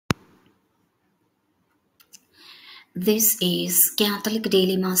This is Catholic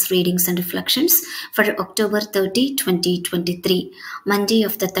Daily Mass Readings and Reflections for October 30, 2023, Monday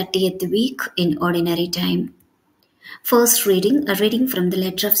of the 30th week in Ordinary Time. First reading, a reading from the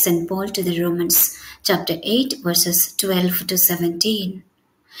letter of St. Paul to the Romans, chapter 8, verses 12 to 17.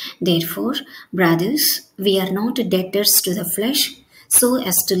 Therefore, brothers, we are not debtors to the flesh, so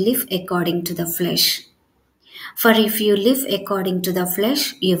as to live according to the flesh. For if you live according to the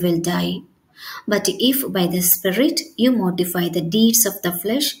flesh, you will die. But if by the Spirit you mortify the deeds of the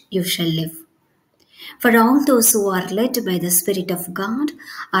flesh, you shall live. For all those who are led by the Spirit of God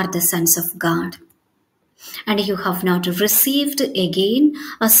are the sons of God. And you have not received again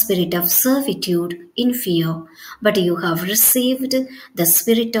a spirit of servitude in fear, but you have received the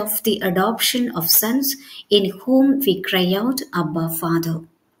Spirit of the adoption of sons, in whom we cry out, Abba, Father.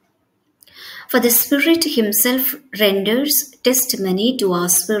 For the Spirit himself renders testimony to our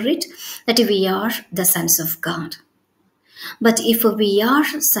spirit that we are the sons of God. But if we are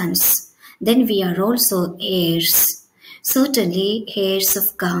sons, then we are also heirs, certainly heirs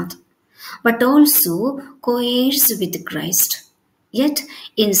of God, but also co-heirs with Christ. Yet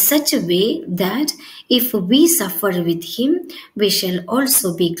in such a way that if we suffer with him, we shall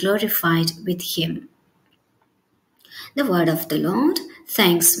also be glorified with him. The word of the Lord.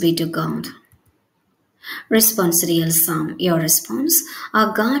 Thanks be to God. Responsorial Psalm. Your response: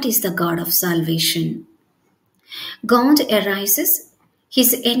 Our God is the God of salvation. God arises,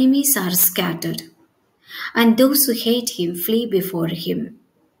 his enemies are scattered, and those who hate him flee before him.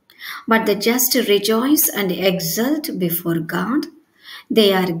 But the just rejoice and exult before God,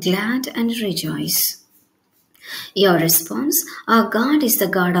 they are glad and rejoice. Your response: Our God is the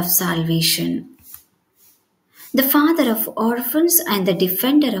God of salvation. The father of orphans and the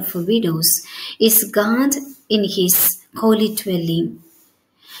defender of widows is God in his holy dwelling.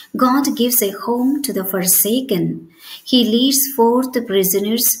 God gives a home to the forsaken. He leads forth the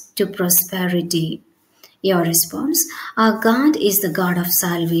prisoners to prosperity. Your response: Our God is the God of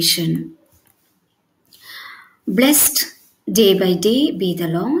salvation. Blessed day by day be the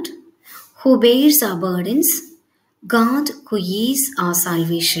Lord, who bears our burdens, God who is our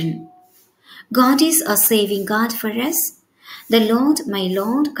salvation. God is a saving God for us. The Lord, my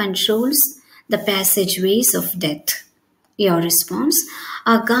Lord, controls the passageways of death. Your response: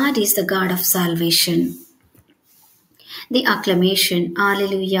 Our God is the God of salvation. The Acclamation.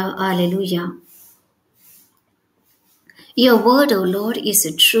 Alleluia, Alleluia. Your word, O Lord, is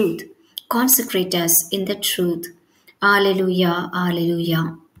a truth. Consecrate us in the truth. Alleluia,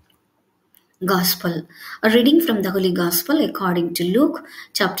 Alleluia. Gospel. A reading from the Holy Gospel according to Luke,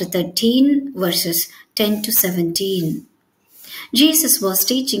 chapter 13, verses 10 to 17. Jesus was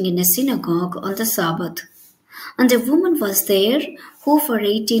teaching in a synagogue on the Sabbath, and a woman was there who for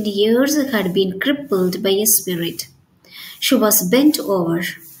 18 years had been crippled by a spirit. She was bent over,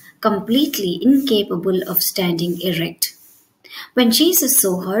 completely incapable of standing erect. When Jesus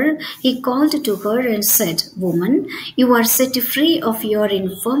saw her, he called to her and said, Woman, you are set free of your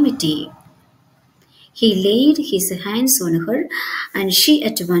infirmity. He laid his hands on her, and she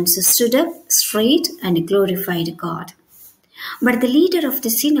at once stood up straight and glorified God. But the leader of the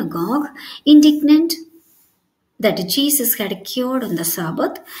synagogue, indignant that Jesus had cured on the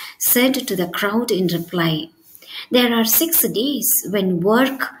Sabbath, said to the crowd in reply, There are 6 days when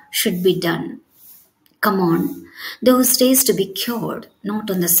work should be done. Come on, those days to be cured, not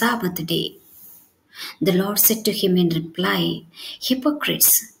on the Sabbath day. The Lord said to him in reply,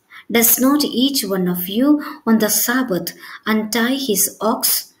 Hypocrites! Does not each one of you on the Sabbath untie his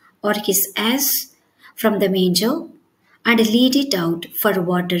ox or his ass from the manger and lead it out for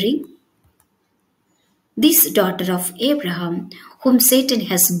watering? This daughter of Abraham, whom Satan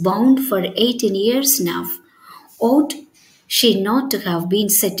has bound for 18 years now, ought she not to have been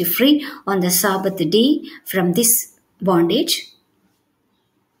set free on the Sabbath day from this bondage?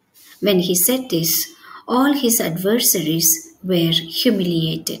 When he said this, all his adversaries were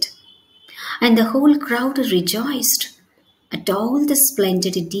humiliated, and the whole crowd rejoiced at all the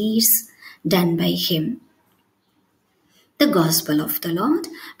splendid deeds done by him. The Gospel of the Lord.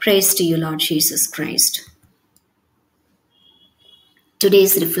 Praise to you, Lord Jesus Christ.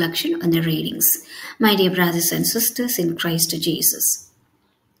 Today's reflection on the readings. My dear brothers and sisters in Christ Jesus,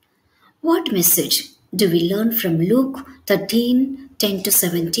 what message do we learn from Luke 13, 10 to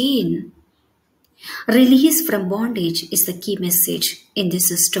 17? Release from bondage is the key message in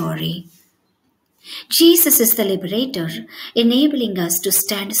this story. Jesus is the liberator, enabling us to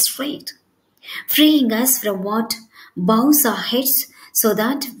stand straight, freeing us from what bows our heads so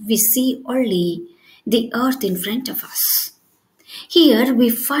that we see only the earth in front of us. Here we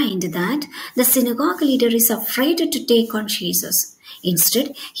find that the synagogue leader is afraid to take on Jesus.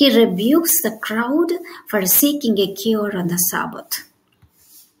 Instead, he rebukes the crowd for seeking a cure on the Sabbath.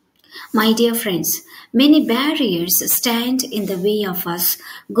 My dear friends, many barriers stand in the way of us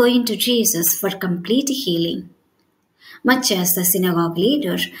going to Jesus for complete healing. Much as the synagogue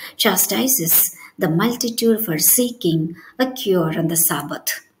leader chastises the multitude for seeking a cure on the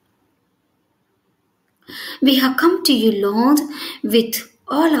Sabbath. We have come to you, Lord, with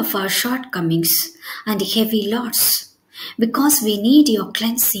all of our shortcomings and heavy loads, because we need your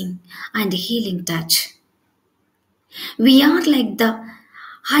cleansing and healing touch. We are like the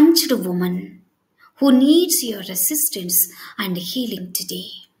hunched woman who needs your assistance and healing today.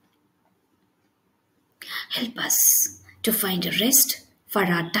 Help us to find rest for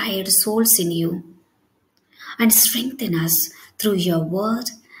our tired souls in you and strengthen us through your word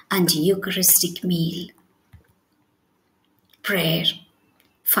and Eucharistic meal. Prayer.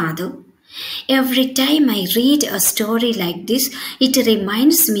 Father, every time I read a story like this, it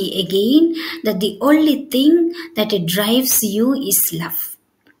reminds me again that the only thing that drives you is love.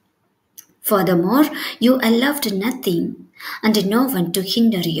 Furthermore, you allowed nothing and no one to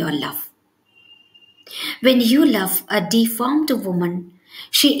hinder your love. When you love a deformed woman,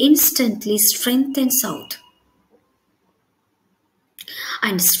 she instantly strengthens out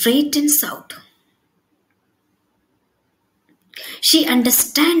and straightens out. She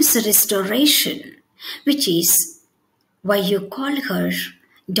understands restoration, which is why you call her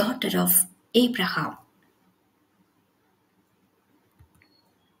daughter of Abraham.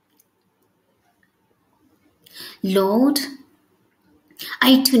 Lord,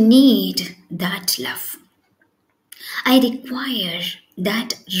 I too need that love. I require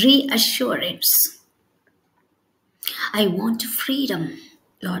that reassurance. I want freedom,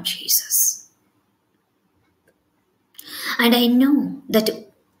 Lord Jesus. And I know that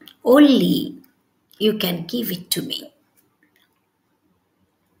only you can give it to me.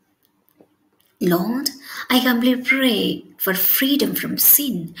 Lord, I humbly pray for freedom from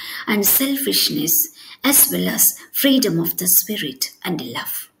sin and selfishness, as well as freedom of the Spirit and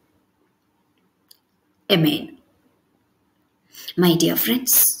love. Amen. My dear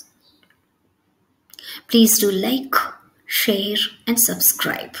friends, please do like, share, and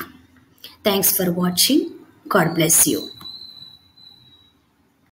subscribe. Thanks for watching. God bless you.